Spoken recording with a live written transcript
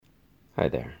Hi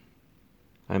there.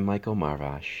 I'm Michael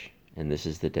Marvash, and this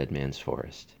is The Dead Man's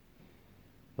Forest,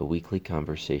 a weekly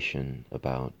conversation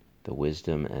about the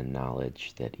wisdom and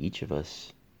knowledge that each of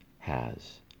us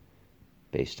has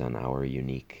based on our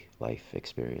unique life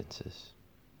experiences.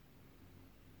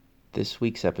 This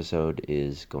week's episode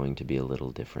is going to be a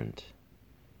little different.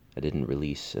 I didn't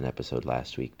release an episode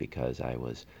last week because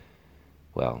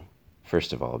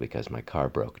first of all, because my car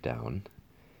broke down.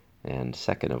 And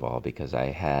second of all, because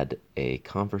I had a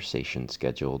conversation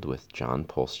scheduled with John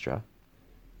Polstra,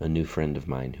 a new friend of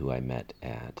mine who I met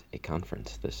at a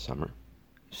conference this summer.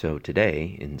 So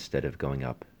today, instead of going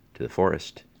up to the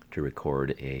forest to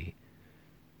record a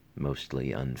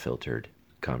mostly unfiltered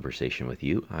conversation with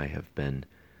you, I have been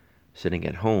sitting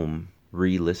at home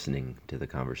re-listening to the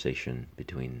conversation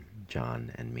between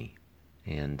John and me.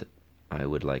 And I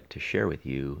would like to share with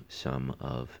you some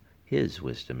of his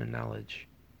wisdom and knowledge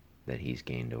that he's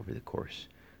gained over the course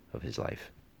of his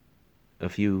life. A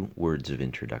few words of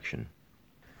introduction.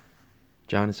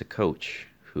 John is a coach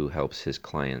who helps his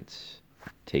clients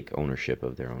take ownership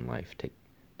of their own life,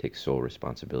 take sole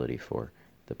responsibility for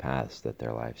the paths that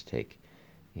their lives take.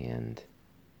 And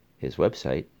his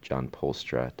website,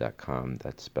 johnpolstra.com,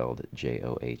 that's spelled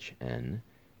JohnPoelstra,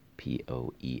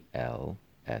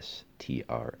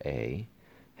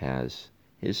 has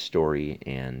his story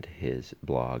and his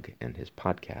blog and his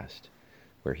podcast,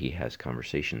 where he has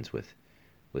conversations with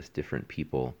different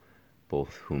people,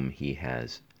 both whom he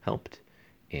has helped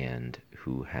and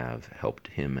who have helped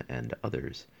him and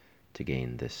others to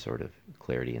gain this sort of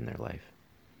clarity in their life.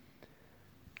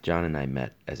 John and I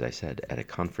met, as I said, at a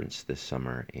conference this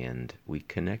summer, and we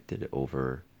connected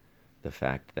over the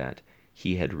fact that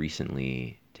he had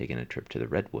recently taken a trip to the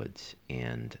Redwoods,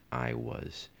 and I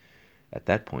was, at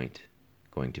that point,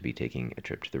 going to be taking a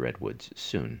trip to the Redwoods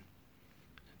soon.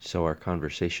 So our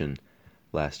conversation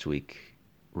last week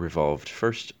revolved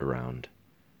first around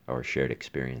our shared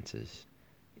experiences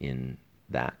in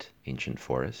that ancient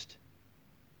forest.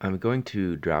 I'm going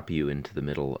to drop you into the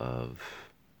middle of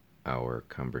our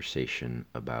conversation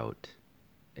about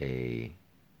a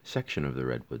section of the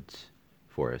Redwoods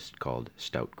forest called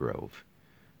Stout Grove,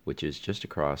 which is just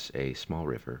across a small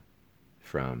river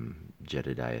from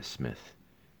Jedediah Smith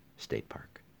State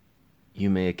Park.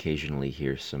 You may occasionally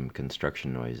hear some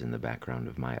construction noise in the background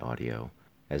of my audio.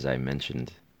 As I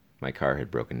mentioned, my car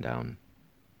had broken down,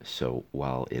 so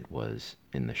while it was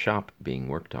in the shop being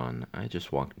worked on, I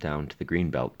just walked down to the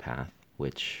Greenbelt path,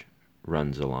 which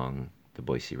runs along the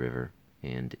Boise River,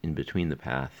 and in between the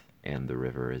path and the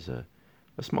river is a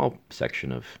small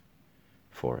section of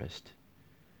forest,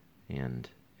 and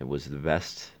it was the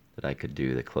best that I could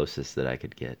do, the closest that I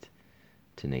could get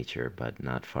to nature, but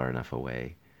not far enough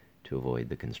away to avoid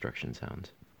the construction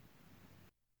sounds.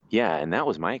 Yeah, and that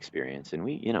was my experience. And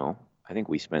I think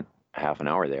we spent half an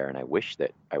hour there, and I wish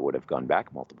that I would have gone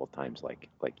back multiple times like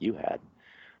you had.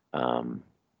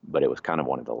 But it was kind of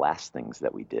one of the last things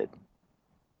that we did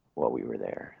while we were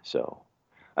there. So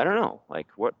I don't know, like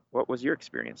what was your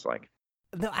experience like?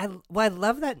 No, I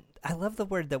love that. I love the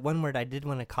word. That one word I did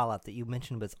want to call out that you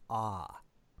mentioned was awe.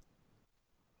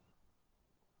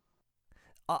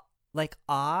 Like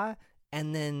awe,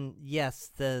 and then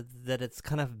yes, that it's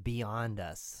kind of beyond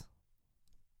us,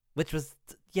 which was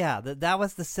that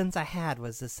was the sense I had,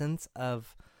 was the sense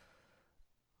of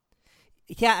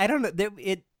I don't know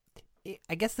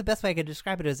I guess the best way I could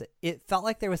describe it is it felt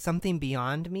like there was something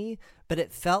beyond me, but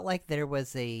it felt like there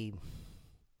was and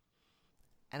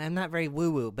I'm not very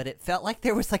woo-woo, but it felt like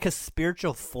there was like a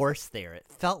spiritual force there. It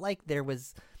felt like there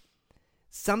was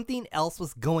something else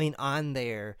was going on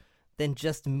there than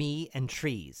just me and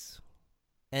trees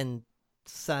and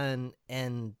sun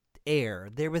and air.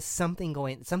 There was something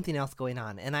else going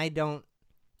on, and I don't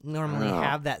normally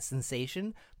have that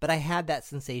sensation, but I had that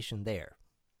sensation there.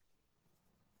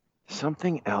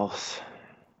 Something else.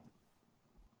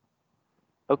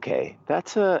 Okay,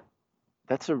 that's an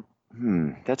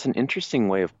interesting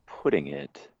way of putting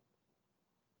it.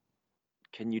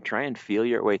 Can you try and feel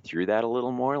your way through that a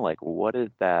little more? Like, what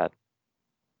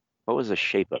was the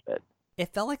shape of it?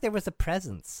 It felt like there was a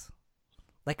presence,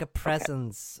 like a Okay.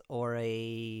 presence or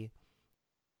it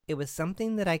was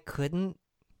something that I couldn't,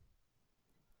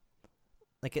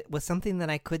 like it was something that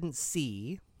I couldn't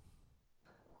see,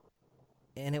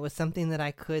 and it was something that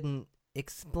I couldn't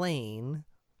explain,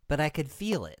 but I could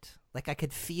feel it. Like I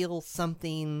could feel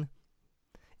something.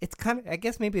 It's kind of, I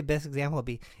guess maybe the best example would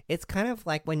be, it's kind of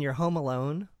like when you're home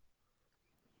alone.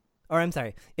 Or I'm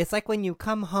sorry, it's like when you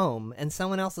come home and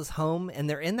someone else is home and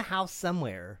they're in the house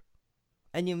somewhere,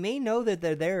 and you may know that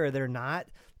they're there or they're not,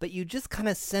 but you just kind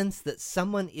of sense that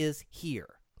someone is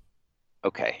here.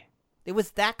 Okay. It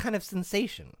was that kind of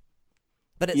sensation.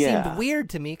 But it Yeah. seemed weird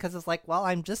to me because it's like, well,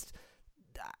 I'm just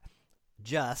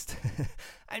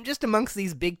I'm just amongst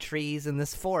these big trees in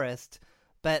this forest,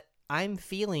 but I'm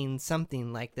feeling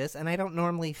something like this, and I don't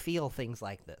normally feel things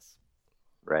like this.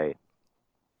 Right.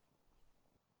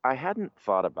 I hadn't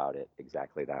thought about it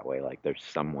exactly that way, like there's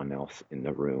someone else in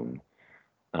the room.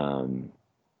 Um,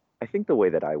 I think the way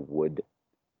that I would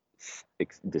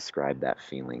describe that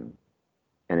feeling,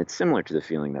 and it's similar to the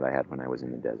feeling that I had when I was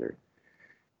in the desert,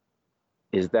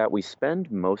 is that we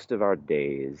spend most of our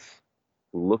days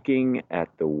looking at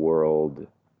the world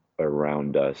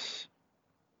around us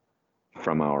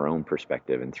from our own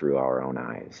perspective and through our own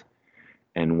eyes.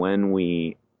 And when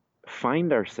we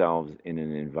find ourselves in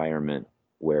an environment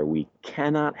where we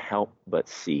cannot help but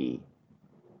see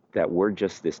that we're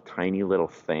just this tiny little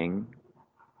thing,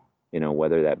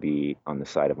 whether that be on the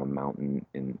side of a mountain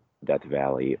in Death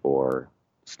Valley or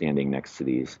standing next to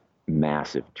these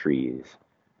massive trees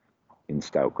in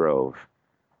Stout Grove,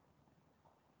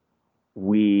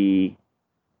 we're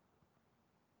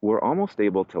almost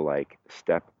able to like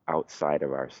step outside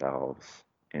of ourselves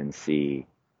and see,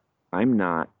 I'm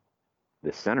not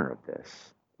the center of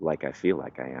this like I feel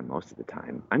like I am most of the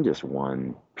time. I'm just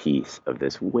one piece of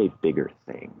this way bigger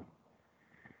thing.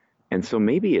 And so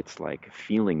maybe it's like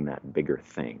feeling that bigger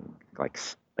thing, like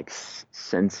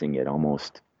sensing it,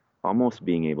 almost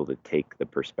being able to take the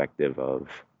perspective of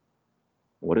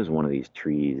what is one of these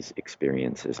trees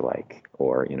experiences like,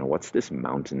 or what's this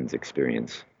mountain's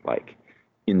experience like,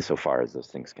 insofar as those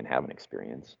things can have an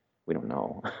experience. We don't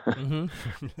know.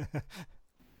 Mm-hmm.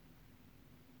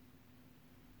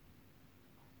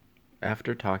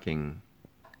 After talking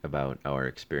about our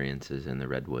experiences in the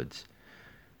redwoods,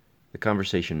 the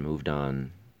conversation moved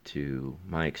on to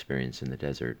my experience in the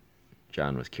desert.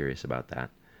 John was curious about that.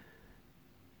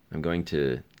 I'm going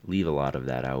to leave a lot of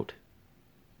that out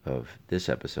of this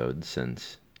episode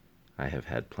since I have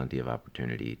had plenty of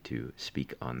opportunity to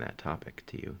speak on that topic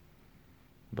to you.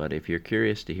 But if you're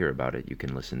curious to hear about it, you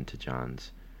can listen to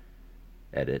John's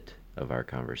edit of our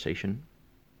conversation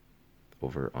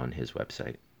over on his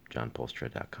website,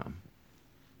 johnpolstra.com.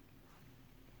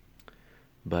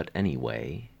 But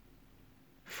anyway,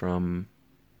 from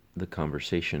the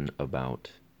conversation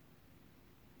about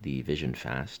the Vision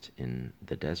Fast in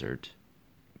the desert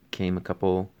came a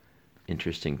couple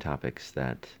interesting topics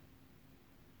that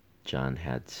John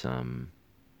had some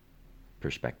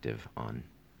perspective on.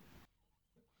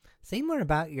 Say more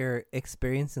about your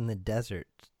experience in the desert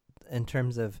in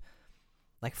terms of,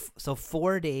 like, so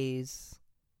 4 days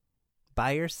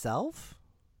by yourself?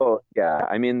 Oh, yeah.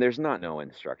 I mean, there's no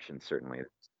instructions, certainly.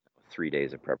 3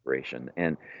 days of preparation.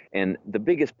 And the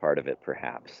biggest part of it,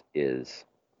 perhaps, is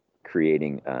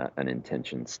creating an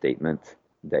intention statement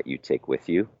that you take with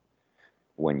you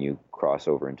when you cross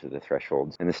over into the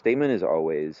thresholds. And the statement is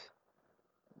always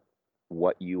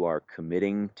what you are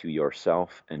committing to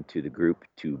yourself and to the group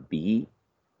to be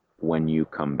when you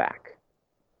come back.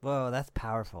 Whoa, that's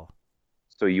powerful.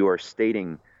 So you are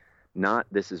stating not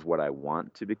this is what I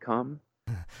want to become,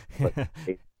 but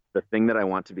the thing that I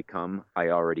want to become, I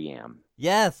already am.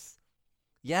 Yes.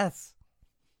 Yes.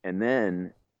 And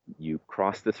then you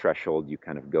cross the threshold, you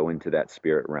kind of go into that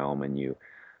spirit realm and you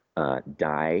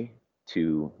die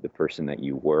to the person that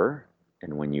you were.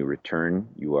 And when you return,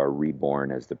 you are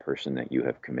reborn as the person that you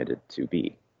have committed to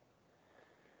be.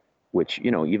 Which,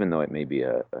 even though it may be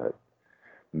a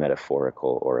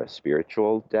metaphorical or a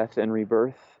spiritual death and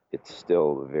rebirth, it's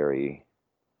still a very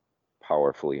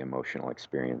powerfully emotional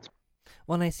experience.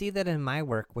 Well, and I see that in my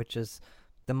work, which is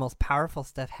the most powerful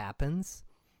stuff happens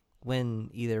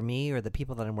when either me or the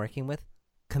people that I'm working with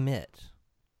commit.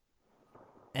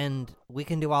 And we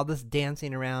can do all this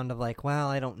dancing around of like, well,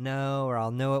 I don't know, or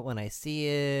I'll know it when I see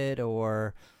it,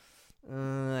 or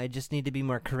I just need to be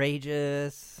more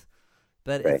courageous.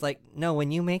 But Right. It's like, no,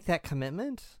 when you make that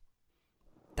commitment,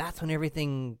 that's when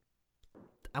everything,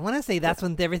 I want to say that's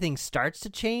when everything starts to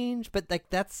change, but like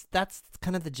that's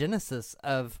kind of the genesis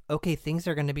of, okay, things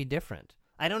are going to be different.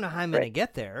 I don't know how I'm going to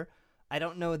get there. I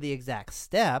don't know the exact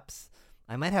steps.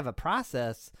 I might have a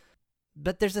process,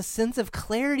 but there's a sense of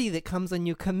clarity that comes when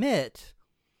you commit,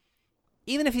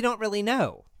 even if you don't really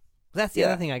know. That's the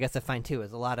other thing I guess I find too,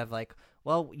 is a lot of like,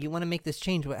 well, you want to make this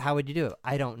change. How would you do it?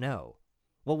 I don't know.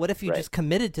 Well, what if you just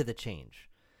committed to the change?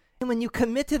 And when you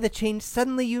commit to the change,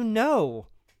 suddenly you know.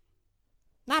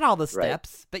 Not all the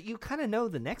steps, but you kind of know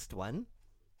the next one.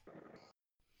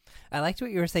 I liked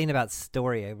what you were saying about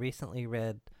story. I recently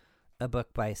read a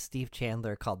book by Steve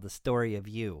Chandler called The Story of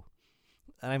You.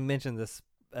 And I mentioned this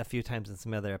a few times in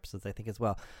some other episodes, I think, as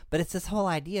well. But it's this whole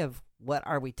idea of what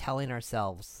are we telling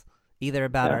ourselves either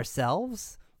about Yeah.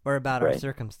 ourselves or about our Right.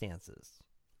 circumstances.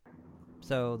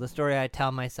 So the story I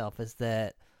tell myself is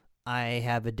that I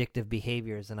have addictive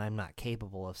behaviors and I'm not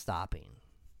capable of stopping.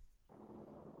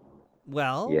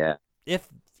 Well, Yeah. if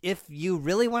you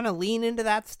really want to lean into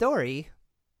that story,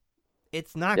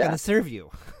 it's not going Yeah. to serve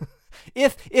you.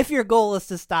 If your goal is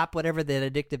to stop whatever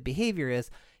that addictive behavior is,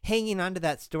 hanging on to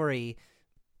that story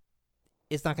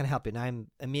is not going to help you. And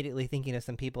I'm immediately thinking of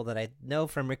some people that I know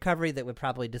from recovery that would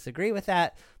probably disagree with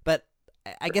that. But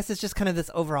I guess it's just kind of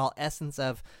this overall essence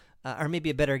of, or maybe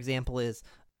a better example is,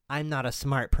 I'm not a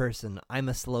smart person. I'm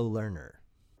a slow learner.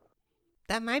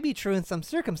 That might be true in some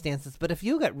circumstances, but if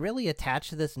you get really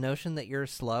attached to this notion that you're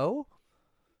slow,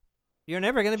 you're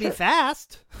never going to be Sure.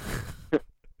 fast.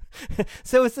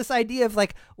 So it's this idea of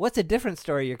like, what's a different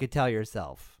story you could tell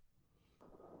yourself?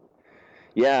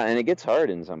 Yeah, and it gets hard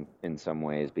in some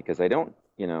ways because I don't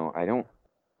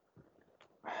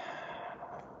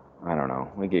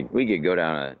know. We could go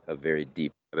down a very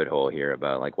deep rabbit hole here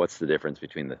about like what's the difference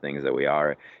between the things that we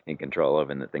are in control of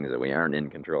and the things that we aren't in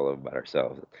control of about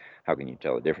ourselves. How can you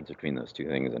tell the difference between those two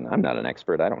things? And I'm not an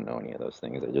expert. I don't know any of those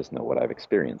things. I just know what I've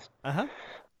experienced, Uh-huh.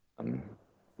 um,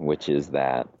 which is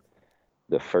that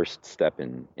the first step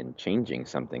in changing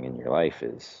something in your life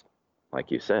is,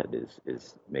 like you said,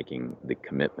 is making the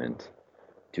commitment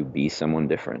to be someone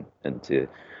different and to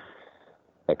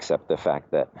accept the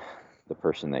fact that the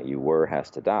person that you were has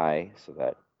to die so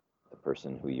that the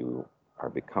person who you are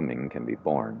becoming can be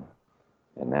born.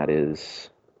 And that is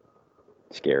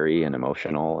scary and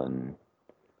emotional and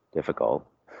difficult.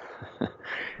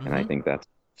 And I think that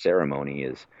ceremony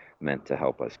is meant to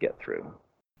help us get through.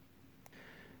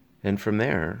 And from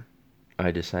there,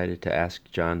 I decided to ask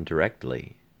John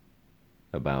directly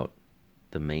about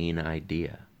the main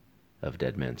idea of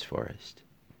Dead Man's Forest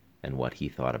and what he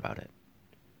thought about it.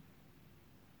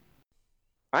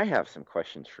 I have some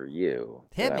questions for you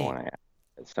Hit that I me. want to ask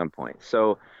at some point.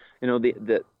 So,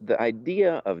 the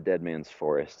idea of Dead Man's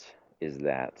Forest is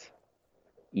that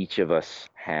each of us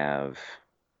have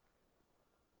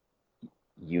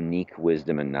unique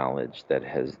wisdom and knowledge that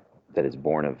is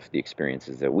born of the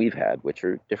experiences that we've had, which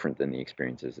are different than the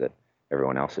experiences that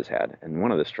everyone else has had. And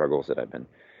one of the struggles that I've been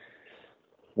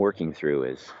working through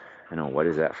is, what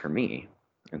is that for me?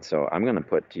 And so I'm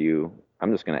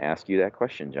just going to ask you that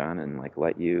question, John, and like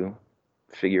let you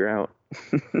figure out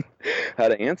how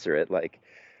to answer it. Like,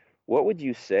 what would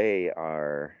you say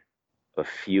are a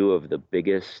few of the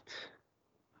biggest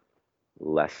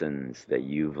lessons that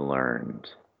you've learned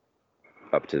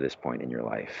up to this point in your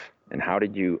life? And how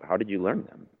did you learn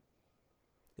them?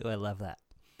 Ooh, I love that.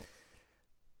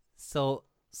 So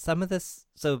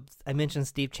I mentioned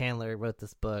Steve Chandler wrote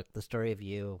this book, The Story of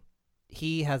You.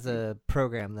 He has a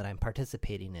program that I'm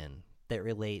participating in that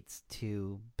relates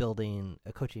to building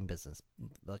a coaching business,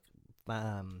 like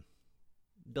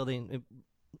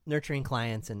nurturing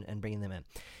clients and bringing them in.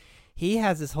 He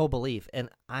has this whole belief, and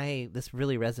this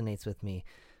really resonates with me,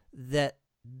 that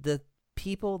the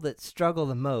people that struggle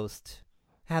the most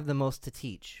have the most to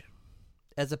teach,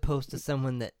 as opposed to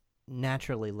someone that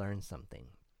naturally learns something.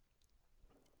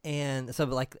 And so,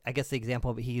 like, I guess the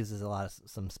example he uses a lot of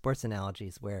some sports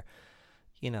analogies where,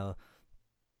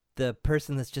 the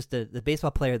person that's just the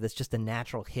baseball player that's just a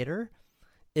natural hitter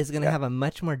is going to have a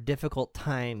much more difficult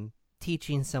time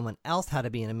teaching someone else how to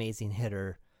be an amazing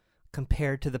hitter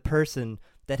compared to the person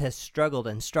that has struggled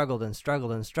and struggled and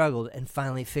struggled and struggled and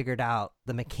finally figured out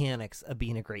the mechanics of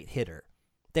being a great hitter.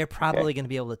 They're probably going to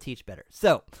be able to teach better.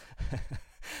 So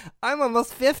I'm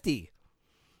almost 50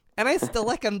 and I still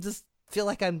feel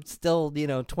like I'm still,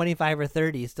 25 or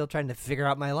 30, still trying to figure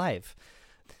out my life.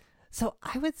 So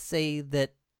I would say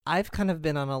that I've kind of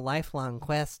been on a lifelong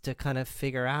quest to kind of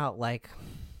figure out, like,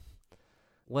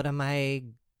 what am I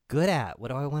good at?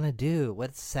 What do I want to do?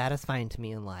 What's satisfying to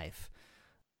me in life?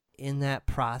 In that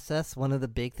process, one of the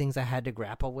big things I had to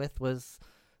grapple with was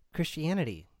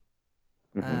Christianity.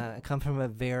 I come from a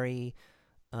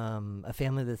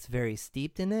family that's very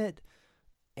steeped in it,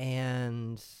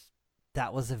 and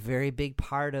that was a very big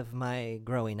part of my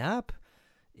growing up.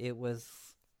 It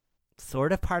was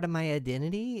sort of part of my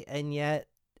identity, and yet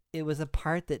it was a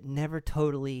part that never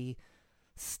totally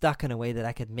stuck in a way that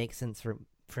I could make sense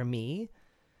for me.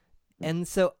 And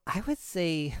so I would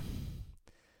say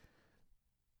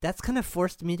that's kind of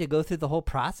forced me to go through the whole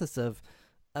process of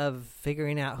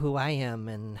figuring out who I am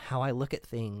and how I look at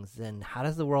things and how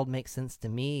does the world make sense to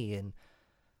me and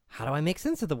how do I make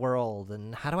sense of the world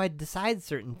and how do I decide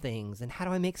certain things and how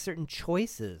do I make certain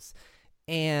choices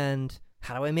and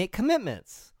how do I make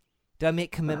commitments? Do I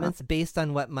make commitments based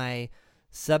on what my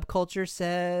subculture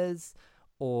says,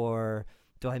 or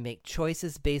Do I make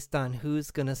choices based on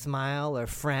who's going to smile or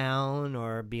frown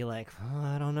or be like, oh,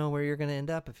 I don't know where you're going to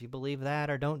end up if you believe that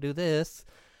or don't do this?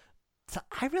 So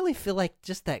I really feel like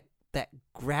just that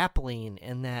grappling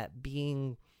and that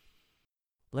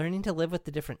learning to live with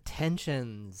the different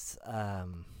tensions,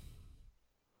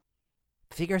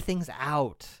 figure things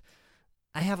out.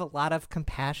 I have a lot of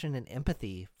compassion and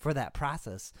empathy for that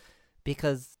process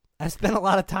because I've spent a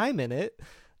lot of time in it.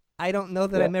 I don't know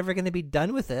that I'm ever going to be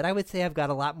done with it. I would say I've got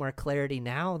a lot more clarity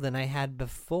now than I had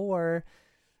before,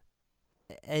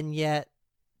 and yet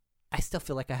I still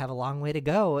feel like I have a long way to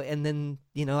go. And then,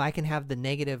 I can have the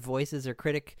negative voices or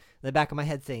critic in the back of my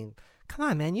head saying, come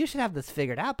on, man, you should have this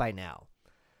figured out by now.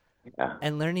 Yeah.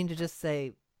 And learning to just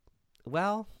say,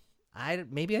 well,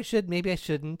 maybe I should, maybe I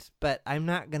shouldn't, but I'm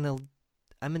going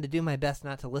to do my best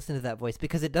not to listen to that voice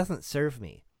because it doesn't serve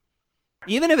me.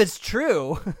 Even if it's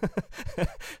true.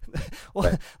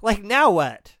 Well, like, now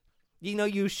what?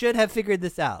 You should have figured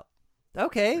this out.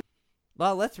 Okay.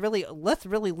 Well, let's really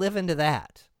live into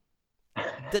that.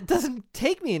 That doesn't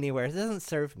take me anywhere. It doesn't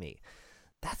serve me.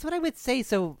 That's what I would say.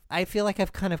 So I feel like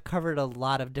I've kind of covered a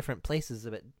lot of different places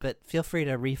of it, but feel free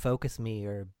to refocus me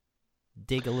or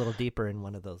dig a little deeper in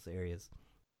one of those areas.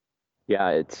 Yeah,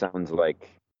 it sounds like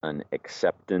an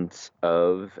acceptance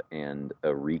of and a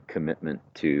recommitment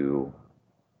to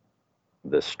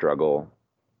the struggle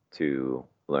to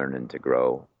learn and to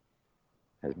grow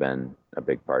has been a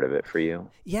big part of it for you.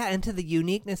 Yeah, and to the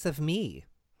uniqueness of me.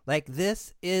 Like,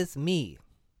 this is me.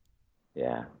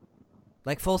 Yeah.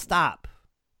 Like, full stop.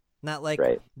 Not like,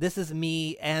 right. This is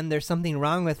me and there's something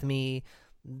wrong with me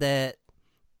that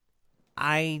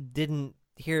I didn't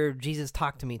hear Jesus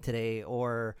talk to me today,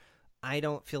 or I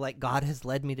don't feel like God has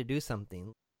led me to do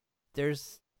something.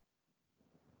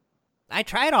 I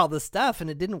tried all this stuff and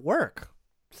it didn't work.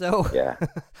 So yeah.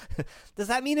 Does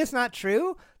that mean it's not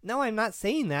true? No, I'm not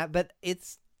saying that, but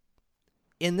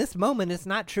in this moment, it's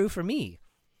not true for me.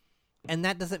 And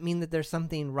that doesn't mean that there's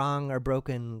something wrong or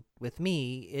broken with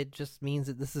me. It just means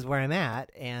that this is where I'm at.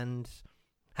 And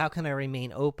how can I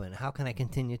remain open? How can I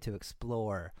continue to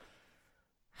explore?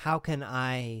 How can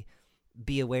I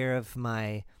be aware of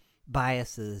my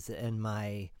biases and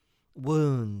my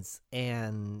wounds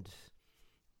and,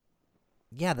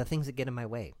 the things that get in my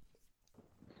way?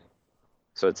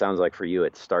 So it sounds like for you,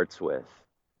 it starts with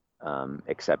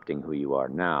accepting who you are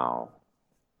now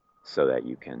so that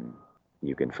you can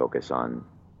focus on,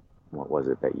 what was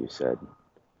it that you said,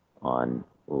 on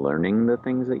learning the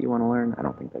things that you want to learn? I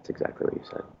don't think that's exactly what you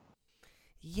said.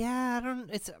 Yeah,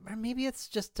 maybe it's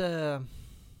just I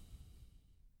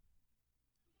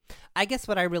guess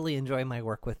what I really enjoy my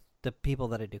work with the people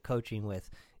that I do coaching with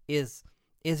is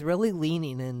really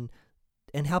leaning in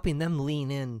and helping them lean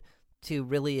in to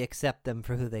really accept them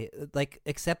for who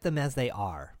accept them as they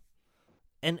are.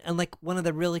 And like one of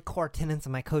the really core tenets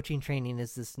of my coaching training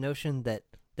is this notion that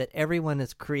everyone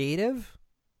is creative,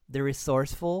 they're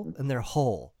resourceful, and they're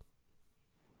whole.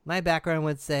 My background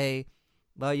would say,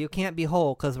 well, you can't be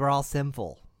whole because we're all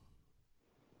sinful.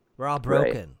 We're all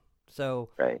broken. Right. So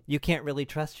you can't really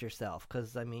trust yourself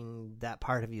because, that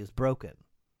part of you is broken.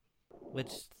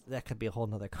 Which, that could be a whole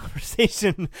nother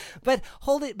conversation. But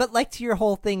like to your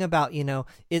whole thing about,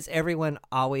 is everyone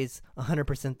always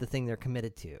 100% the thing they're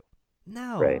committed to?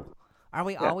 No. Right. Are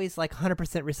we always like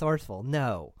 100% resourceful?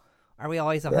 No. Are we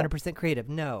always 100% creative?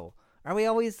 No. Are we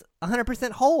always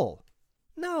 100% whole?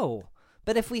 No.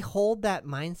 But if we hold that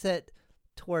mindset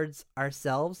towards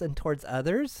ourselves and towards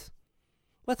others,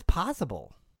 what's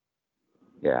possible?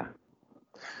 Yeah.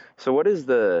 So what is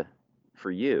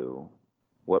for you,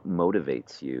 what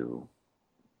motivates you?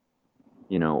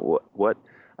 What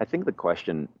I think the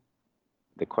question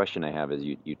I have is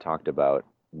you talked about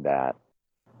that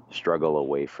struggle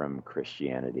away from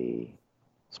Christianity,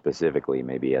 specifically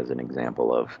maybe as an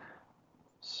example of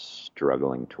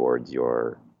struggling towards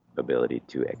your ability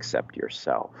to accept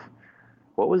yourself.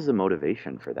 What was the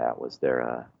motivation for that? Was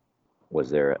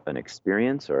there an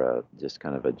experience or just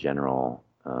kind of a general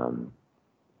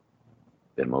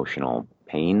emotional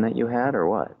pain that you had, or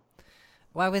what?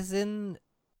 Well, I was in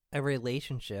a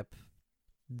relationship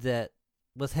that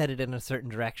was headed in a certain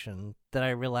direction that I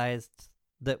realized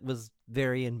that was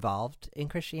very involved in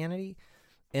Christianity,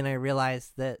 and I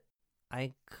realized that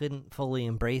I couldn't fully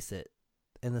embrace it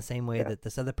in the same way that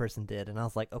this other person did, and I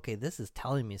was like, okay, this is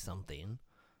telling me something.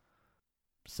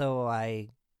 So I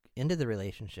ended the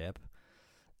relationship,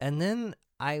 and then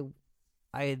I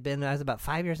was about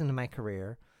 5 years into my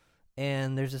career,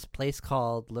 and there's this place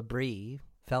called L'Abri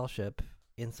Fellowship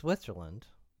in Switzerland.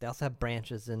 They also have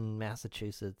branches in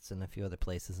Massachusetts and a few other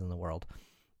places in the world.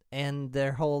 And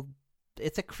their whole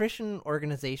it's a Christian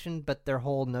organization, but their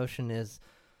whole notion is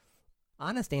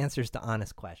honest answers to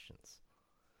honest questions.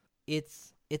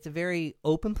 It's a very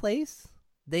open place.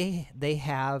 They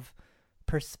have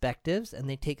perspectives and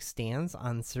they take stands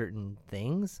on certain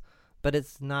things, but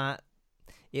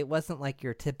it wasn't like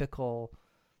your typical,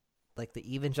 like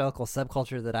the evangelical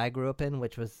subculture that I grew up in,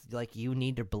 which was like, you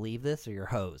need to believe this or you're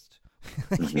hosed.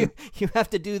 you have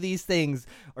to do these things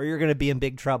or you're going to be in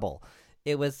big trouble.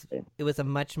 It was a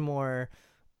much more,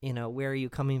 where are you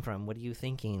coming from? What are you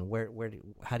thinking?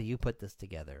 How do you put this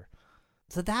together?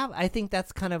 So that, I think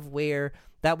that's kind of where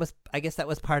that was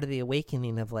part of the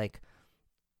awakening of like,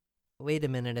 wait a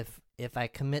minute, if I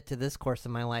commit to this course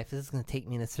of my life, this is going to take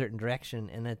me in a certain direction,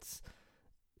 and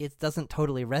it doesn't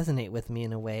totally resonate with me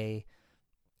in a way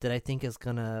that I think that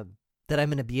I'm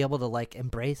going to be able to like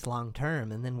embrace long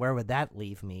term. And then where would that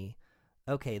leave me?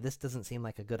 Okay, this doesn't seem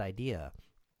like a good idea.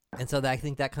 And so I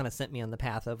think that kind of sent me on the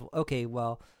path of, okay,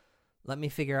 well, let me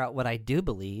figure out what I do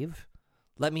believe.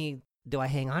 Do I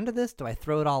hang on to this? Do I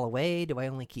throw it all away? Do I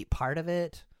only keep part of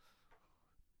it?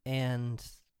 And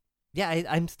yeah,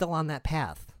 I'm still on that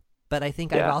path. But I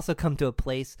think I've also come to a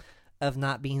place of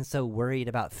not being so worried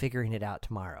about figuring it out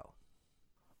tomorrow.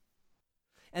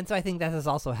 And so I think that has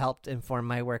also helped inform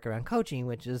my work around coaching,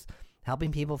 which is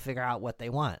helping people figure out what they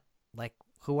want. Like,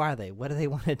 who are they? What do they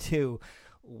want to do?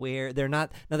 Where they're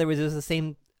not. In other words, it was the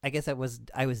same. I guess I was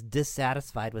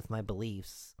dissatisfied with my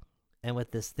beliefs and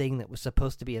with this thing that was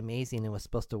supposed to be amazing and was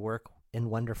supposed to work in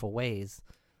wonderful ways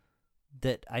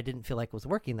that I didn't feel like was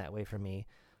working that way for me.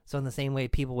 So in the same way,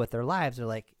 people with their lives are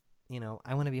like,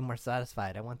 I want to be more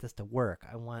satisfied. I want this to work.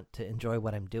 I want to enjoy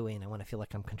what I'm doing. I want to feel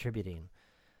like I'm contributing.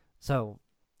 So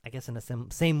I guess in the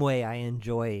same way, I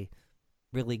enjoy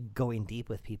really going deep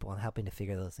with people and helping to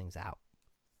figure those things out.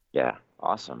 Yeah,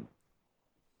 awesome.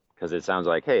 Because it sounds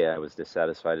like, hey, I was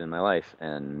dissatisfied in my life,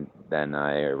 and then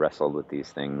I wrestled with these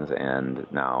things, and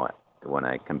now when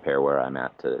I compare where I'm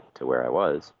at to where I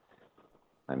was,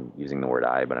 I'm using the word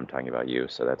I, but I'm talking about you,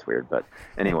 so that's weird. But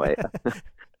anyway,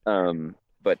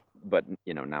 but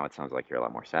now it sounds like you're a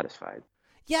lot more satisfied.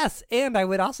 Yes, and I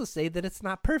would also say that it's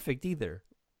not perfect either.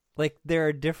 Like, there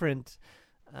are different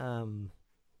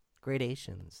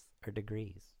gradations or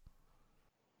degrees.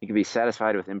 You can be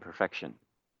satisfied with imperfection.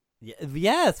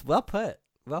 Yes, well put.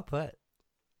 Well put.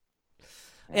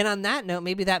 And on that note,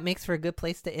 maybe that makes for a good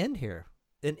place to end here.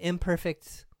 An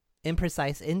imperfect,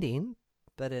 imprecise ending,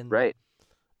 but in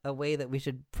a way that we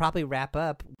should probably wrap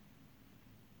up.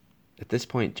 At this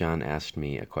point, John asked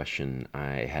me a question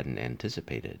I hadn't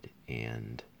anticipated,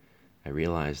 and I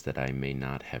realized that I may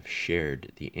not have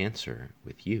shared the answer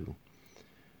with you.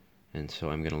 And so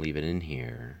I'm going to leave it in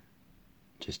here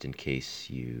just in case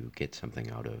you get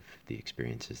something out of the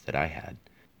experiences that I had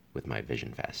with my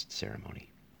Vision Fast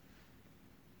ceremony.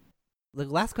 The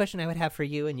last question I would have for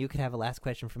you, and you could have a last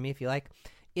question for me if you like,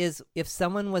 is if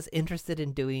someone was interested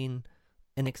in doing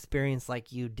an experience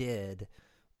like you did,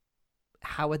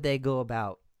 how would they go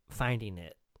about finding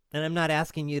it? And I'm not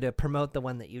asking you to promote the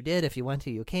one that you did. If you want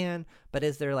to, you can. But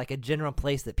is there like a general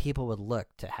place that people would look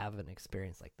to have an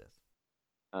experience like this?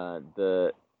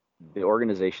 The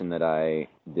organization that I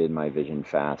did my Vision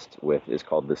Fast with is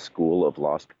called the School of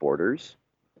Lost Borders,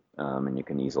 and you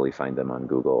can easily find them on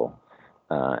Google.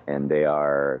 And they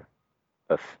are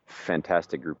a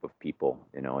fantastic group of people.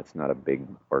 It's not a big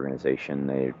organization.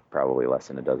 They probably less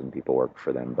than a dozen people work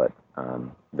for them, but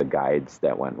the guides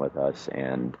that went with us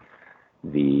and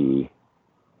the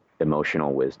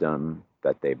emotional wisdom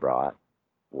that they brought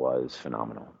was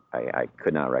phenomenal. I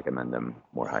could not recommend them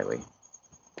more highly.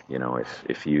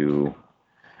 If you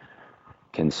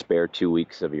can spare 2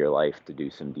 weeks of your life to do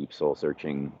some deep soul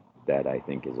searching, that I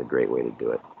think is a great way to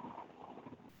do it.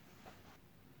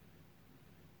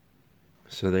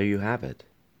 So there you have it,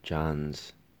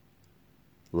 John's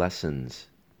lessons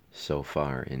so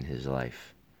far in his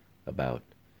life about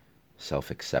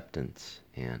self-acceptance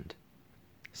and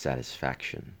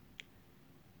satisfaction,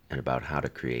 and about how to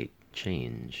create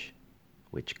change,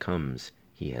 which comes,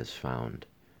 he has found,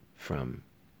 from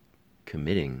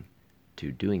committing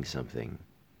to doing something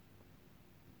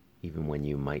even when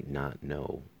you might not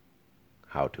know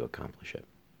how to accomplish it.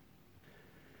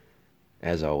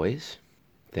 As always,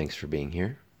 thanks for being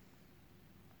here.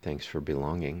 Thanks for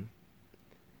belonging.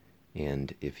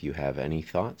 And if you have any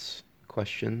thoughts,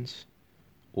 questions,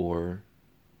 or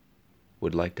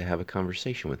would like to have a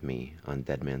conversation with me on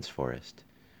Dead Man's Forest,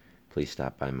 please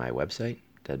stop by my website,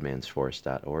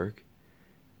 deadmansforest.org,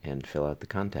 and fill out the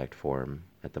contact form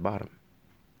at the bottom.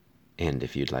 And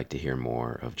if you'd like to hear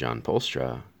more of John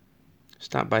Poelstra,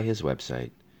 stop by his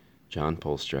website, John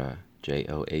Poelstra,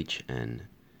 JohnPoelstra.com.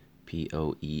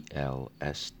 POELSTRA.com.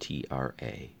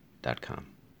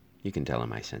 You can tell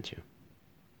him I sent you.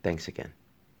 Thanks again.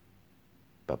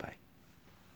 Bye-bye.